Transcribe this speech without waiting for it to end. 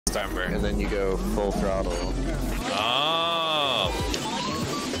Remember. and then you go full throttle. Oh.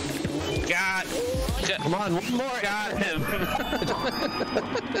 Got. Come on, one more. Got him.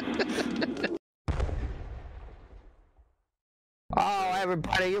 Oh,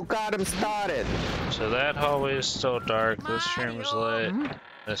 everybody, you got him started. So that hallway is still dark. This room is lit.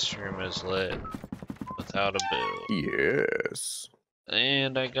 This room is lit. Without a boo. Yes.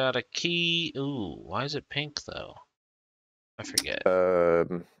 And I got a key. Ooh, why is it pink though? I forget.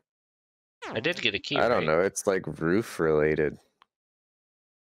 I did get a key. I don't right? know. It's like roof related.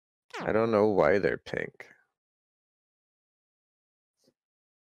 I don't know why they're pink.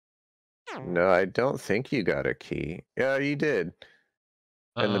 No, I don't think you got a key. Yeah, you did.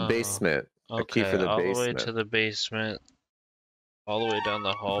 In the basement. Okay, A key for the all basement. the way to the basement. All the way down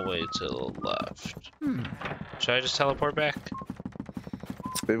the hallway to the left. Should I just teleport back?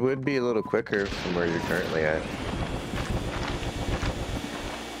 It would be a little quicker from where you're currently at.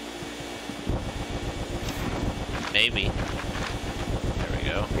 Maybe. There we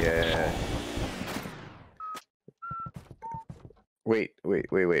go. Yeah. Wait.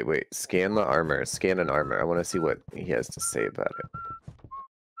 Scan the armor. Scan an armor. I want to see what he has to say about it.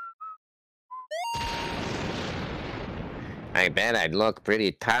 I bet I'd look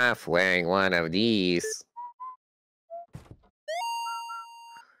pretty tough wearing one of these.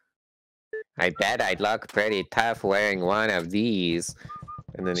 I bet I'd look pretty tough wearing one of these.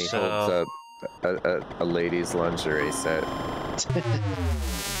 And then he holds up a lady's lingerie set.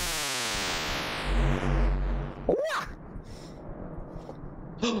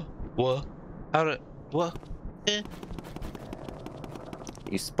 What? How did... What?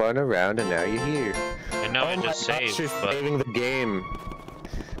 You spun around and now you're here. I know I just saved, You're but... saving the game.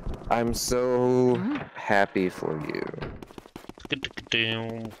 I'm so happy for you.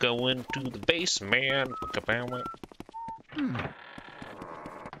 Go into the basement.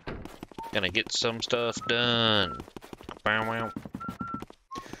 Gonna get some stuff done. Right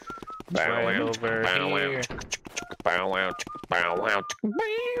over here.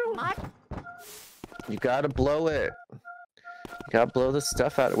 You gotta blow it. You gotta blow the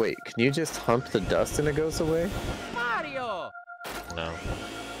stuff out. Wait, can you just hump the dust and it goes away? Mario! No.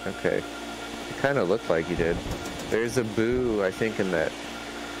 Okay. It kind of looked like you did. There's a boo, I think, in that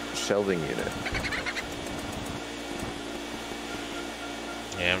shelving unit.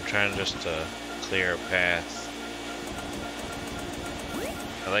 Yeah, I'm trying just to clear a path.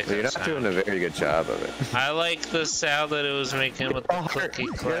 I like Well, you're that not sound. doing a very good job of it. I like the sound that it was making with the clicky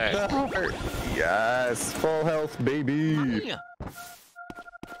clack. Yes, full health, baby.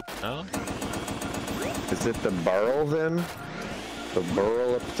 No? Is it the burl then? The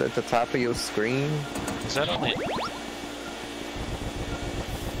burl up at the top of your screen? Is that only...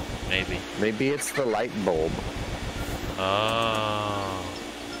 Maybe. Maybe it's the light bulb. Oh.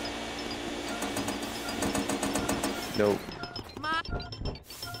 Nope.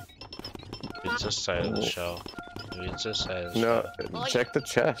 It's this side of the shelf. Maybe it's this side of the No, shelf. check the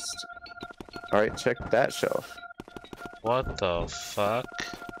chest. Alright, check that shelf. What the fuck?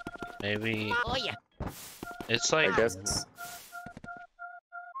 Maybe... It's like... I guess...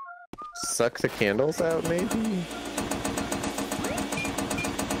 Suck the candles out, maybe?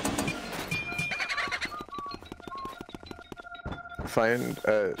 Find,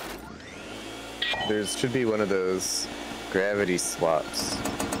 there should be one of those gravity swaps.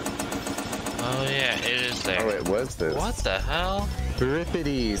 Oh yeah, it is there. Oh, it was this. What the hell?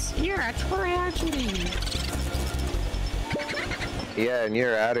 Rippities! You're a tragedy! Yeah, and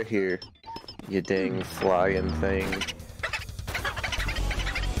you're out of here, you dang flying thing.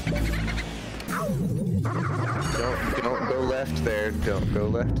 Don't go left there. Don't go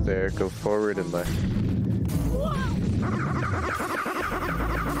left there. Go forward and left.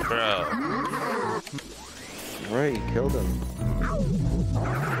 Bro. Right, you killed him.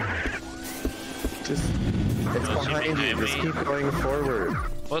 Just, it's behind you. Just keep going forward.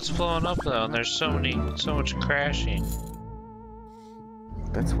 What's blowing up though? And there's so much crashing.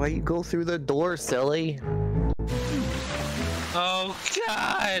 That's why you go through the door, silly. Oh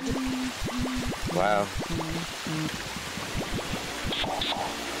God! Wow.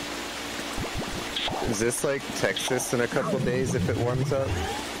 Is this like Texas in a couple days if it warms up?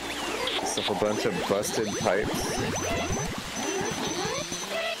 Just a bunch of busted pipes.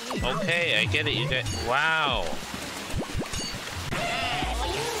 Okay, I get it. You get. Wow.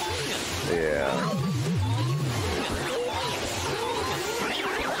 Yeah.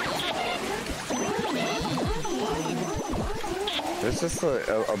 There's just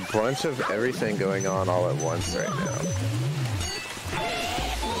a bunch of everything going on all at once right now.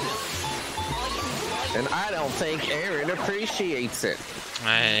 And I don't think Aaron appreciates it.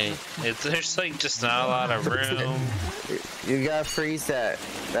 There's like just not a lot of room. You gotta freeze that.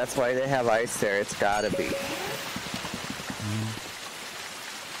 That's why they have ice there. It's gotta be.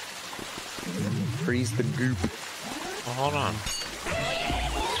 Freeze the goop. Well, hold on.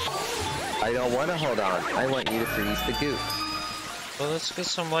 I don't want to hold on. I want you to freeze the goop. Well, let's get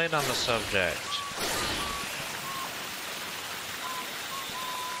some light on the subject.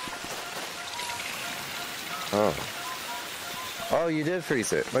 Oh. Oh, you did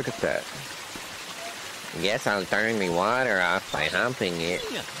freeze it. Look at that. Guess I'll turn the water off by humping it.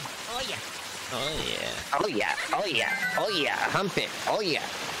 Oh yeah. Oh yeah. Oh yeah. Oh yeah. Oh yeah. Hump it. Oh yeah.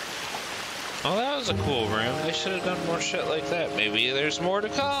 Oh, that was a cool room. They should have done more shit like that. Maybe there's more to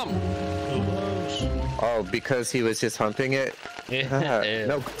come. Who knows? Oh, because he was just humping it? Yeah.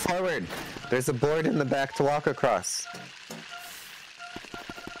 No, forward. There's a board in the back to walk across.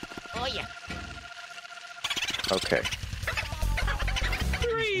 Oh yeah. Okay.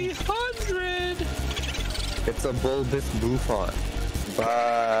 300! It's a bulbous bouffant.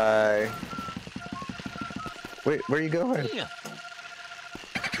 Bye. Wait, where are you going? Yeah.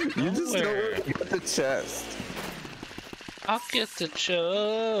 You just go Nowhere. get the chest. I'll get the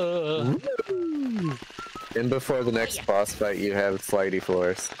chug. And before the next boss fight, you have slidey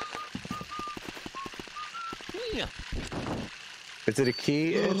floors. Yeah. Is it a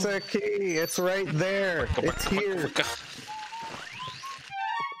key? It's a key. It's right there. It's here.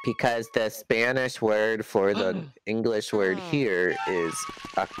 Because the Spanish word for the English word here is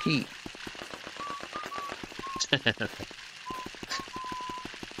aquí.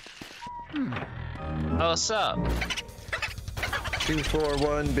 Oh, what's up?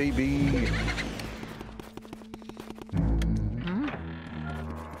 241, baby.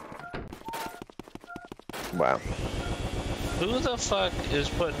 Wow. Who the fuck is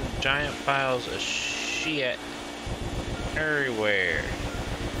putting giant piles of shit everywhere?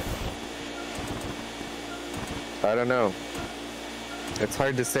 I don't know. It's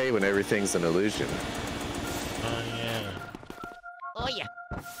hard to say when everything's an illusion. Oh yeah. Oh yeah.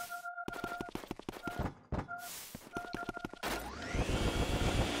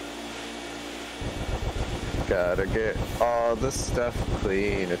 Gotta get all the stuff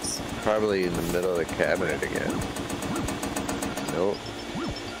clean. It's probably in the middle of the cabinet again. Nope.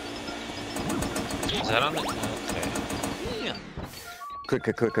 Is that on the... Okay. Yeah. Click,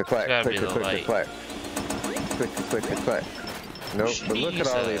 click, click, clack. Gotta Click, be click, the click, clack. Click, click, click, clack. Nope, but look at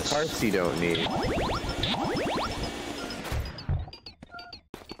all these Jesus. parts you don't need.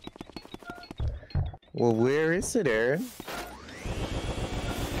 Well, where is it, Aaron?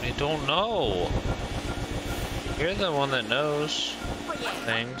 I don't know. You're the one that knows Oh yeah.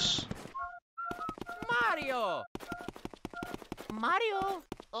 things. Mario. Mario.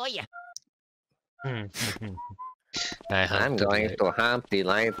 Oh yeah. I'm going to hump the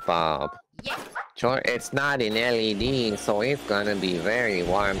light bulb. Yeah. Sure, it's not an LED, so it's gonna be very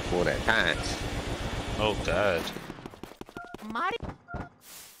warm to the touch. Oh god. Mario.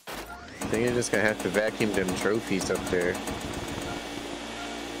 I think you're just gonna have to vacuum them trophies up there.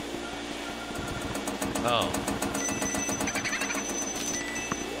 Oh.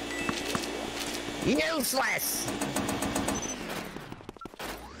 Useless.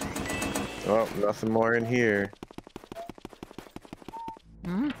 Oh, nothing more in here.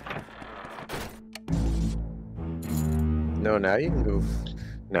 No, now you can go.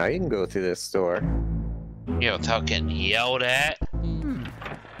 Now you can go through this door. Yeah, without getting yelled at.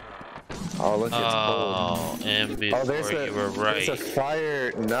 Oh, look, it's cold. Oh, and before Oh, there's you were right. a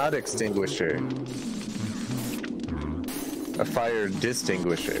fire not extinguisher. A fire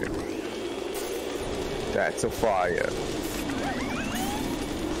distinguisher. That's a fire.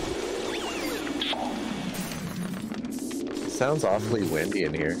 Sounds awfully windy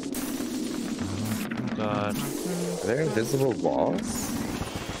in here. God. Are there invisible walls?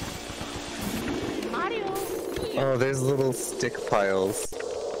 Mario. Oh, there's little stick piles.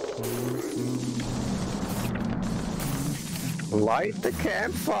 Light the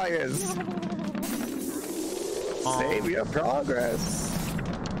campfires! Save your progress!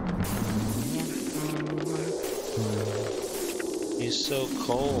 He's so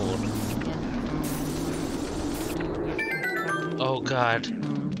cold. Oh god.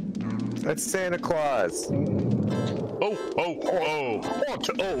 That's Santa Claus! Oh, hot,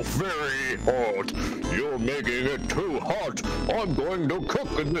 oh, very hot. You're making it too hot. I'm going to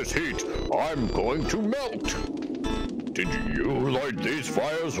cook in this heat. I'm going to melt. Did you light these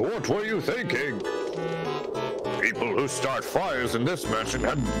fires? What were you thinking? People who start fires in this mansion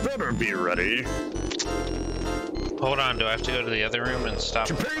had better be ready Hold on, do I have to go to the other room and stop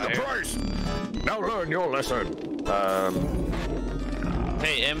to the pay the fire? price. Now learn your lesson.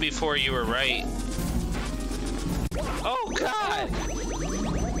 Hey, MB4, you were right. Oh, God!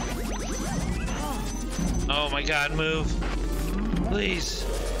 Oh, my God, move. Please.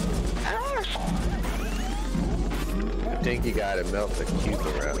 I think you gotta melt the cube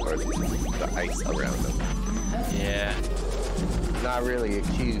around, or the ice around them. Yeah. Not really a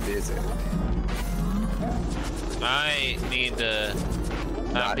cube, is it? I need to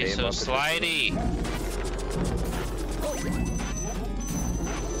not be so slidey.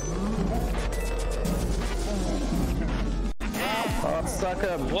 Oh, suck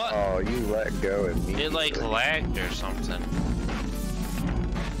him! What? Oh, you let go immediately. It like lagged or something.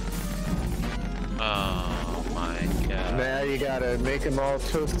 Oh my god. Now you gotta make them all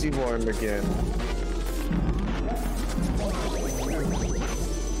toasty warm again.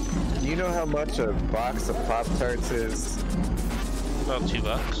 You know how much a box of Pop-Tarts is? About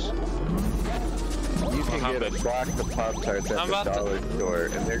 $2. You can get a box of Pop-Tarts at the dollar store,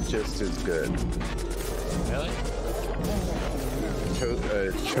 and they're just as good. Really?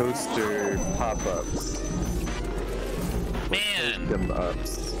 Toaster pop-ups. Man, Them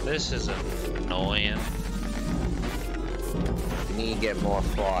ups. this is annoying. You need to get more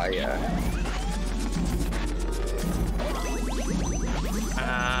fire.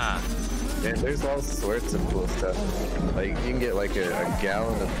 Ah. Man, there's all sorts of cool stuff. Like, you can get like a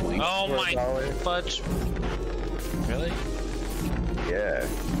gallon of bleach Oh for my $1. fudge. Really? Yeah.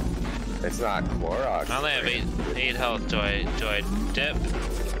 It's not Clorox. I only have 8 health. Do I dip?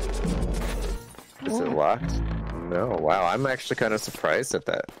 Is it locked? No. Wow, I'm actually kind of surprised at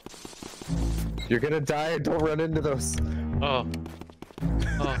that. You're gonna die. Don't run into those. Oh.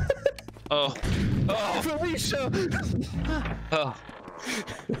 Oh. Oh. Oh. Felicia! Oh.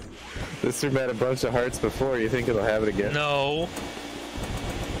 This room had a bunch of hearts before. You think it'll have it again? No.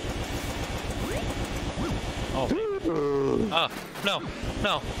 Oh. Oh. No.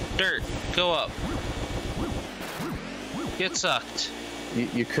 No. Dirt. Go up. Get sucked.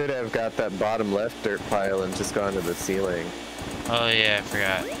 You could have got that bottom left dirt pile and just gone to the ceiling. Oh yeah, I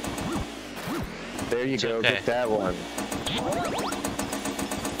forgot. There you go. Okay. Get that one.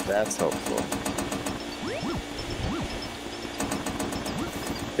 That's helpful.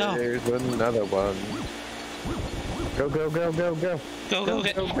 No. There's another one. Go, go, go, go, go. Go, go,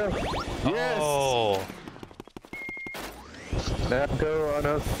 get. Go, go. Yes! Oh. Now go on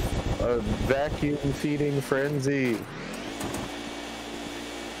a vacuum feeding frenzy.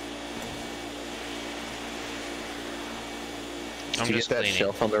 I'm Did you just get that cleaning.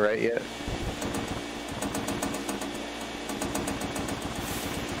 shelf on the right yet?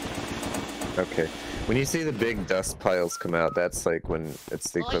 Okay. When you see the big dust piles come out, that's like when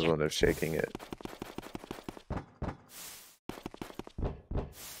it's the equivalent of shaking it.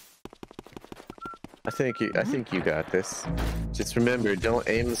 I think you got this. Just remember, don't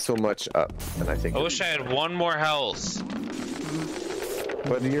aim so much up. And I think. I wish I had 1 more health.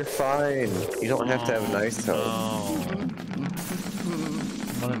 But you're fine. You don't have to have nice health. Oh.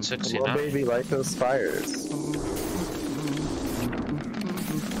 169. Well, baby, light those fires.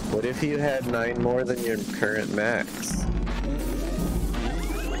 What if you had 9 more than your current max?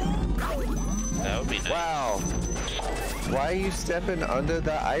 That would be nice. Wow. Why are you stepping under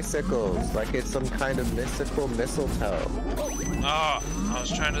the icicles like it's some kind of mystical mistletoe? Oh, I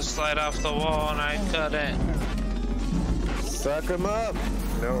was trying to slide off the wall and I couldn't. Suck him up!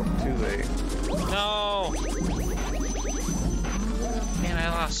 No, too late. No! Man, I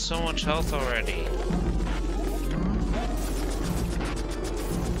lost so much health already.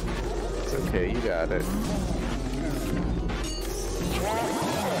 It's okay, you got it.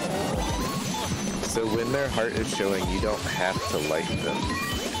 So when their heart is showing, you don't have to light them.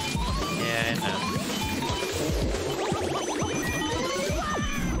 Yeah, I know.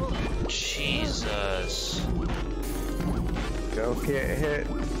 Jesus. Don't get hit.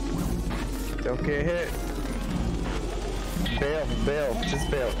 Don't get hit. Bail, bail, just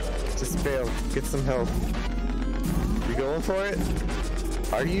bail. Just bail. Get some help. You going for it?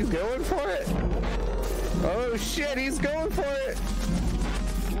 Are you going for it? Oh shit, he's going for it!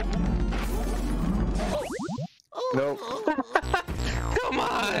 Nope. Come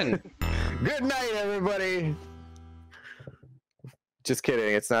on! Good night, everybody! Just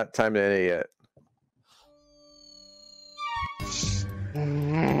kidding, it's not time to end it yet.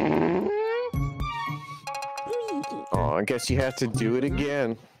 Oh, I guess you have to do it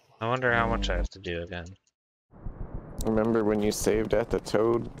again. I wonder how much I have to do again. Remember when you saved at the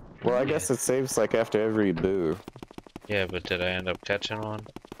toad? Well, I guess it saves like after every boo. Yeah, but did I end up catching one?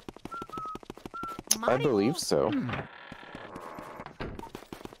 I believe so.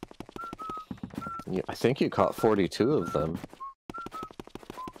 Yeah, I think you caught 42 of them.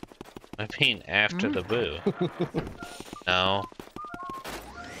 I mean, after the boo. No.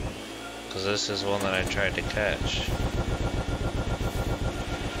 Because this is one that I tried to catch.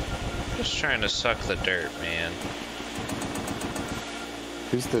 Just trying to suck the dirt, man.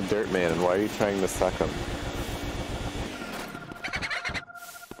 Who's the dirt man and why are you trying to suck him?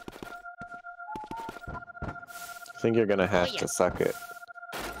 I think you're gonna have to suck it.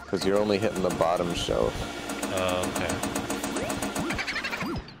 Because you're only hitting the bottom shelf. Oh, okay.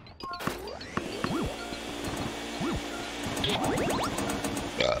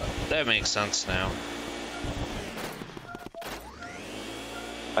 That makes sense now.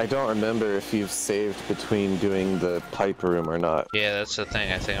 I don't remember if you've saved between doing the pipe room or not. Yeah, that's the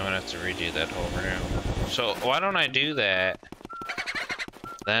thing. I think I'm gonna have to redo that whole room. So why don't I do that?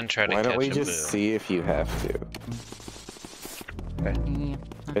 Then try to catch a boo. Why don't we just see if you have to? Okay.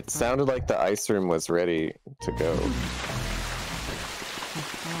 It sounded like the ice room was ready to go.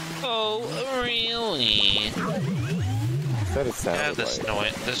 Oh, really? That it sounded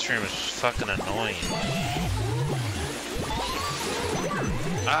God, this room is fucking annoying.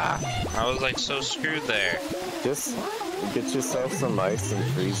 Ah! I was like so screwed there. Just get yourself some ice and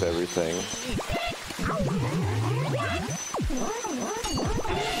freeze everything.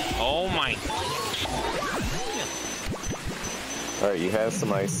 Oh my... Alright, you have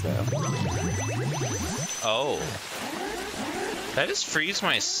some ice now. Oh. Did I just freeze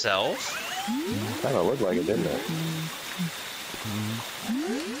myself? Kinda looked like it, didn't it?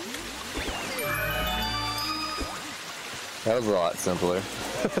 That was a lot simpler.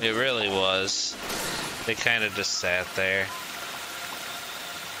 It really was. It kind of just sat there.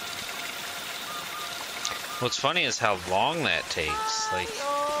 What's funny is how long that takes. Like,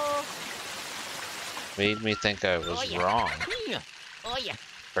 made me think I was wrong.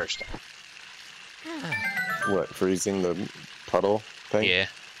 First time. What, freezing the puddle thing? Yeah.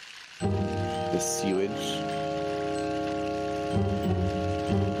 The sewage?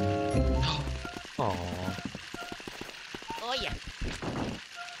 Aww. Oh yeah.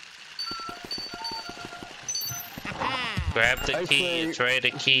 Grab the key. Try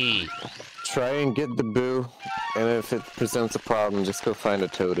the key. Try and get the boo, and if it presents a problem, just go find a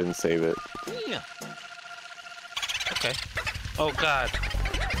toad and save it. Yeah. Okay. Oh god.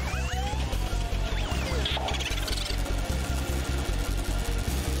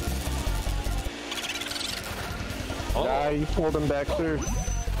 Oh. Ah, you pulled him back through.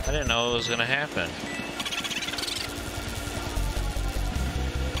 I didn't know it was gonna happen.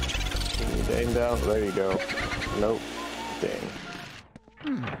 Can you aim down? There you go. Nope. Dang.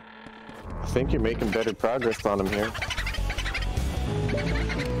 I think you're making better progress on him here.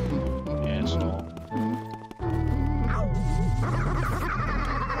 Asshole.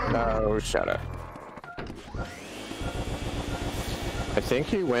 No, shut up. I think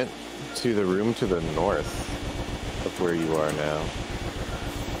he went to the room to the north of where you are now.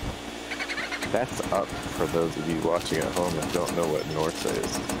 That's up for those of you watching at home that don't know what north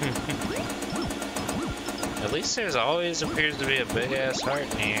is. At least there's always appears to be a big ass heart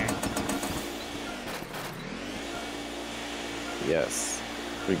in here. Yes.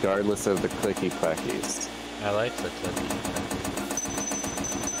 Regardless of the clicky clackies. I like the clicky.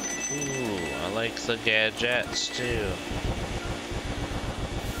 Ooh, I like the gadgets too.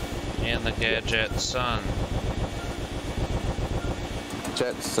 And the gadget son.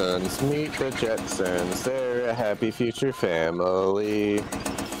 Jetsons, meet the Jetsons. They're a happy future family.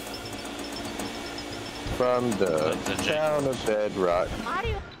 From the town of Bedrock.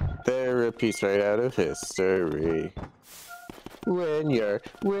 They're a piece right out of history. When you're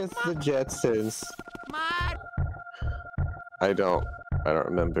with the Jetsons. I don't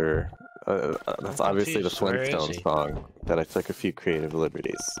remember. That's obviously the Flintstones song that I took a few creative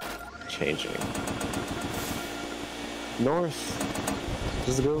liberties changing. North.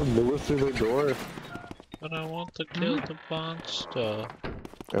 Just go north through the door. But I want to kill the monster.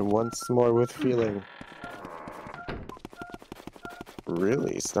 And once more with feeling.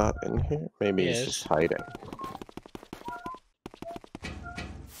 Really? He's not in here? Maybe he's just hiding.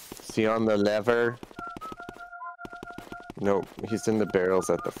 Is he on the lever? Nope, he's in the barrels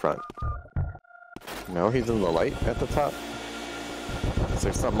at the front. No, he's in the light at the top. Is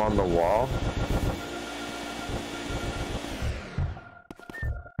there something on the wall?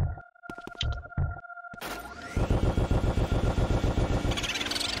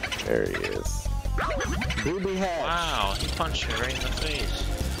 There he is. Booby hatch! Wow, he punched me right in the face.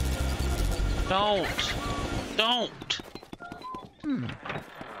 Don't! Don't!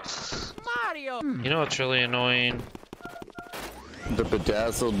 Mario! You know what's really annoying? The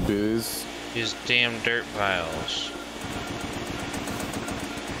bedazzled booze. These damn dirt piles.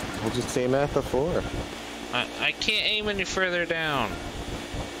 We'll just aim at the 4. I can't aim any further down.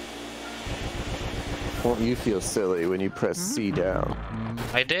 Won't you feel silly when you press C down?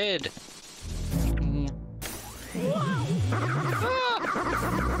 I did.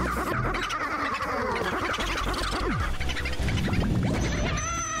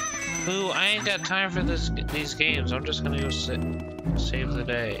 Ooh, I ain't got time for these games. I'm just gonna go save the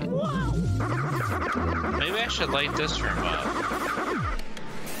day. Maybe I should light this room up.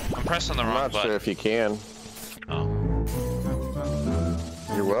 I'm pressing the wrong button. I'm not sure if you can. Oh.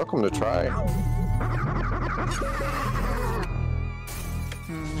 You're welcome to try.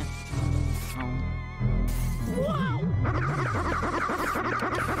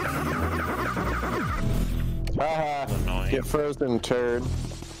 Haha, get frozen, turd.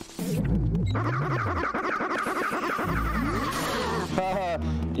 Haha,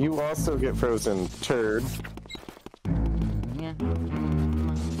 you also get frozen, turd.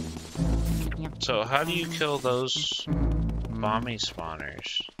 So how do you kill those bombing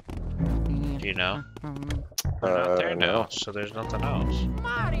spawners? Do you know? They're not there now, so there's nothing else.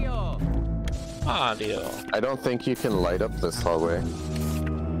 Mario! I don't think you can light up this hallway.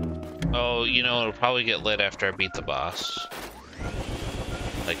 Oh, you know, it'll probably get lit after I beat the boss.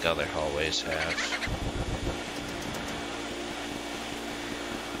 Like other hallways have.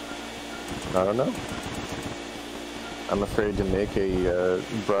 I don't know. I'm afraid to make a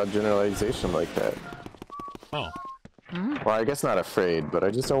broad generalization like that. Oh. Well, I guess not afraid, but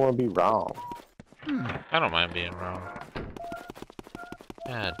I just don't want to be wrong. I don't mind being wrong.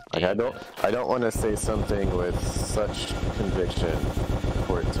 God like I don't want to say something with such conviction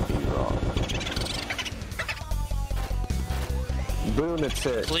for it to be wrong.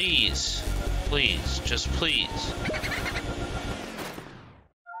 Boonatic. Please. Please. Just please.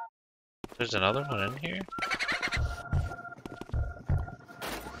 There's another one in here?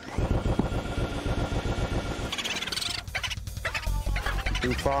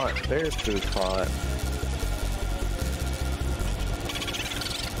 Buffon. There's Buffon.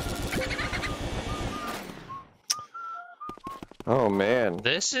 Oh man.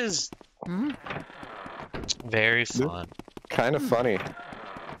 This is very fun. Kind of funny.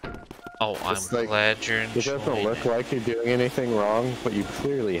 Oh, I'm glad you're enjoying it. It doesn't look like you're doing anything wrong, but you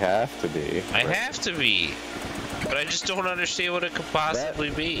clearly have to be. I have to be. But I just don't understand what it could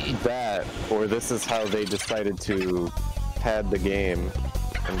possibly be. That, or this is how they decided to pad the game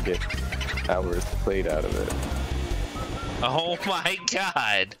and get hours played out of it. Oh my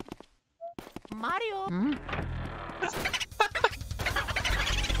god! Mario!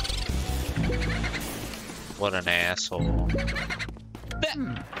 What an asshole.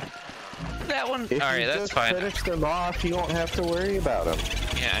 That one. Alright, that's fine. If you just finish them off, you won't have to worry about them.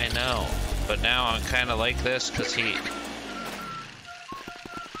 Yeah, I know. But now I'm kind of like this because he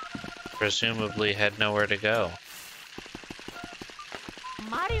presumably had nowhere to go.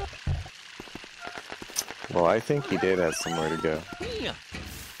 Mario. Well, I think he did have somewhere to go.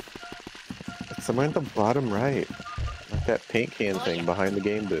 It's somewhere at the bottom right. Like that paint can thing behind the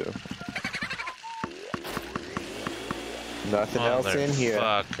game booth. Nothing else in here.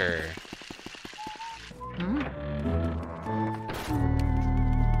 Motherfucker.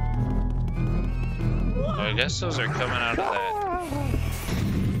 Oh, I guess those are coming out of that.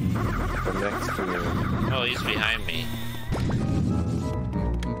 The next room. Oh, he's behind me.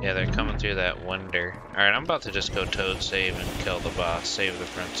 Yeah, they're coming through that window. Alright, I'm about to just go Toad save and kill the boss. Save the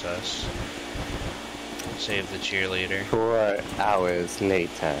princess. Save the cheerleader. 4 hours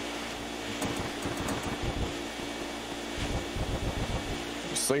later.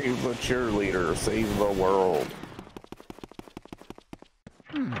 Save the cheerleader, save the world.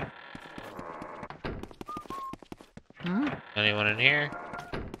 Anyone in here?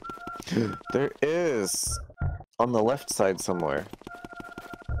 There is. On the left side somewhere.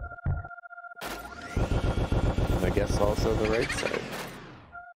 And I guess also the right side.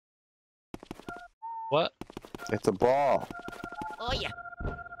 What? It's a ball. Oh yeah.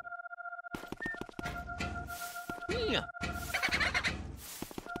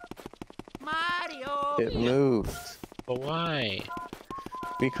 Mario. It moved. But why?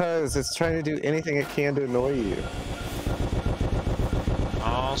 Because it's trying to do anything it can to annoy you.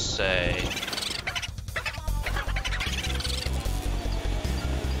 I'll say.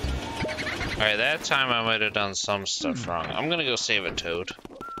 Alright, that time I might have done some stuff wrong. I'm gonna go save a Toad.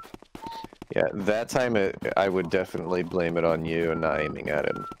 Yeah, that time I would definitely blame it on you and not aiming at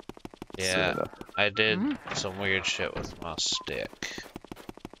him. Yeah, I did some weird shit with my stick.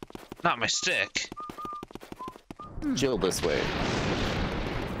 Not my stick! Jill this way.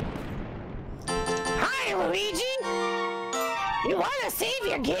 Hi, Luigi! You want to save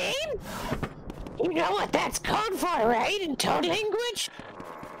your game? You know what that's code for, right? In toad language?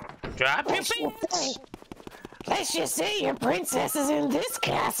 Drop your pants! Let's just say your princess is in this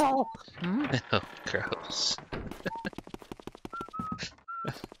castle. Oh, gross.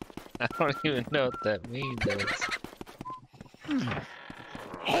 I don't even know what that means.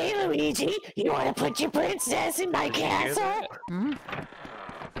 Hey, Luigi, you want to put your princess in my castle?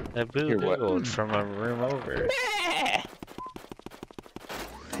 A boo-boo from a room over.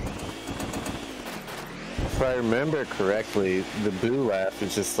 If I remember correctly, the boo laugh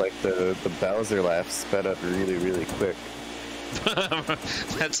is just like the Bowser laugh sped up really, really quick.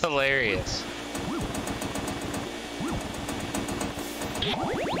 That's hilarious.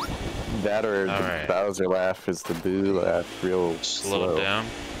 That or the Alright. Bowser laugh is the boo laugh real Slow slow. down.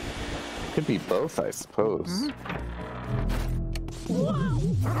 Could be both, I suppose.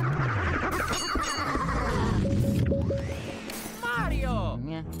 Mario!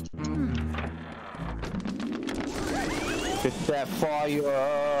 Hit that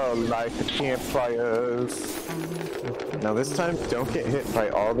fire, light the campfires. Now this time, don't get hit by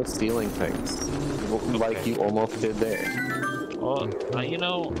all the ceiling things, like you almost did there. Well, you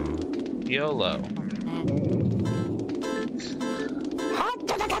know, YOLO.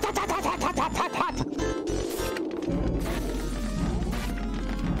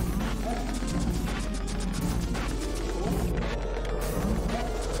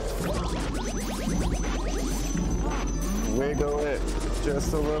 Wiggle it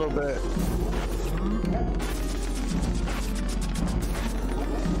just a little bit.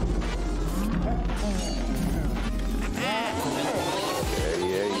 Yeah.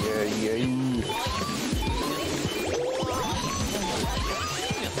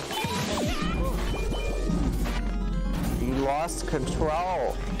 You lost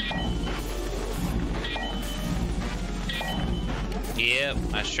control. Yep,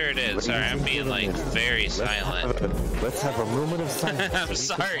 I sure did. Sorry, I'm being like very silent. Let's have a moment of silence. I'm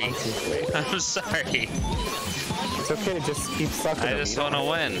sorry. I'm sorry. It's okay, just keep sucking them. I just want to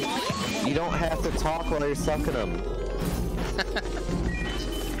win. You don't have to talk while you're sucking them.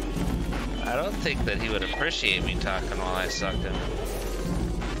 I don't think that he would appreciate me talking while I sucked him.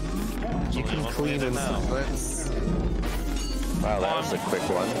 You can clean in silence. Wow, that was a quick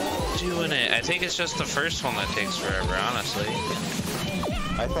one. Doing it. I think it's just the first one that takes forever, honestly.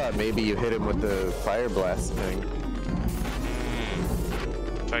 I thought maybe you hit him with the fire blast thing.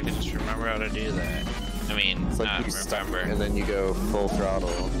 If I could just remember how to do that. I mean, It's like not you stop remember. and then you go full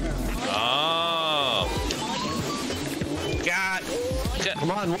throttle. Oh! Got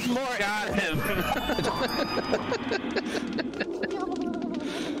Come on, one more! Got him!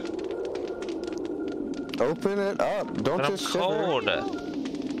 Open it up. Don't But I'm just shiver. cold.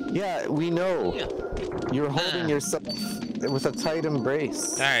 Yeah, we know. You're holding yourself with a tight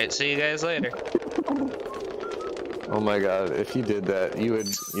embrace. Alright, see you guys later. Oh my god, if you did that, you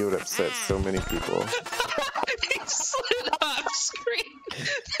would upset so many people. He slid off screen.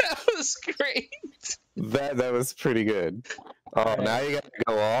 That was great. That was pretty good. Oh, now you gotta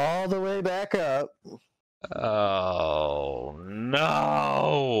go all the way back up. Oh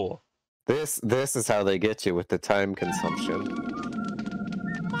no! This is how they get you with the time consumption.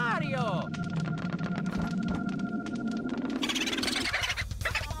 Mario!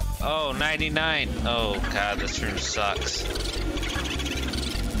 Oh, 99. Oh god, this room sucks.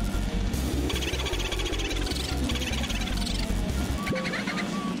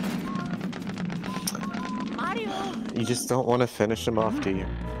 Mario! You just don't want to finish them off, do you?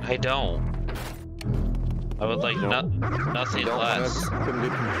 I don't. I would like nothing You don't want less. to come to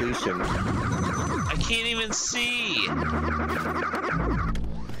completion. I can't even see.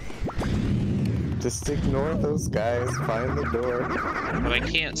 Just ignore those guys. Find the door. But I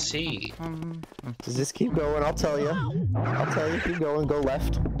can't see. Just keep going. I'll tell you. Keep going. Go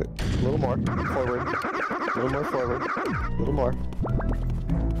left. A little more. Forward. A little more forward. A little more.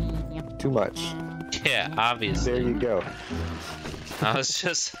 Too much. Yeah, obviously. There you go. I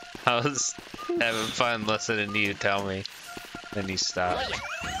was having fun listening to you tell me. Then you stopped.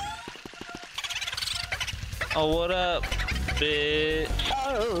 Oh, what up, bitch?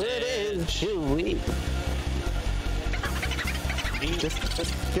 Oh, it is Chewy. Just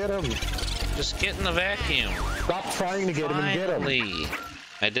get him. Just get in the vacuum. Stop trying to get him and get him. Finally.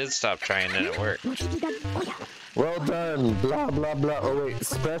 I did stop trying and it worked. Well done. Blah, blah, blah. Oh, wait.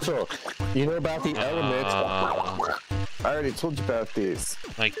 Special. You know about the elements. I already told you about these.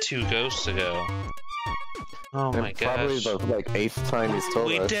 Like 2 ghosts ago. Oh And my probably gosh. the 8th time he's told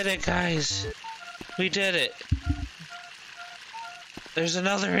We us. did it, guys. We did it. There's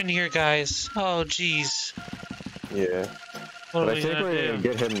another in here, guys. Oh, jeez. Yeah. What But are I we think gonna we're gonna do?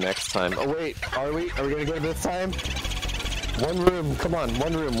 get him next time. Oh wait, are we? Are we gonna get him this time? One room, come on,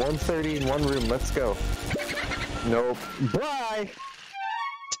 one room, 130 in one room, let's go. Nope. Bye!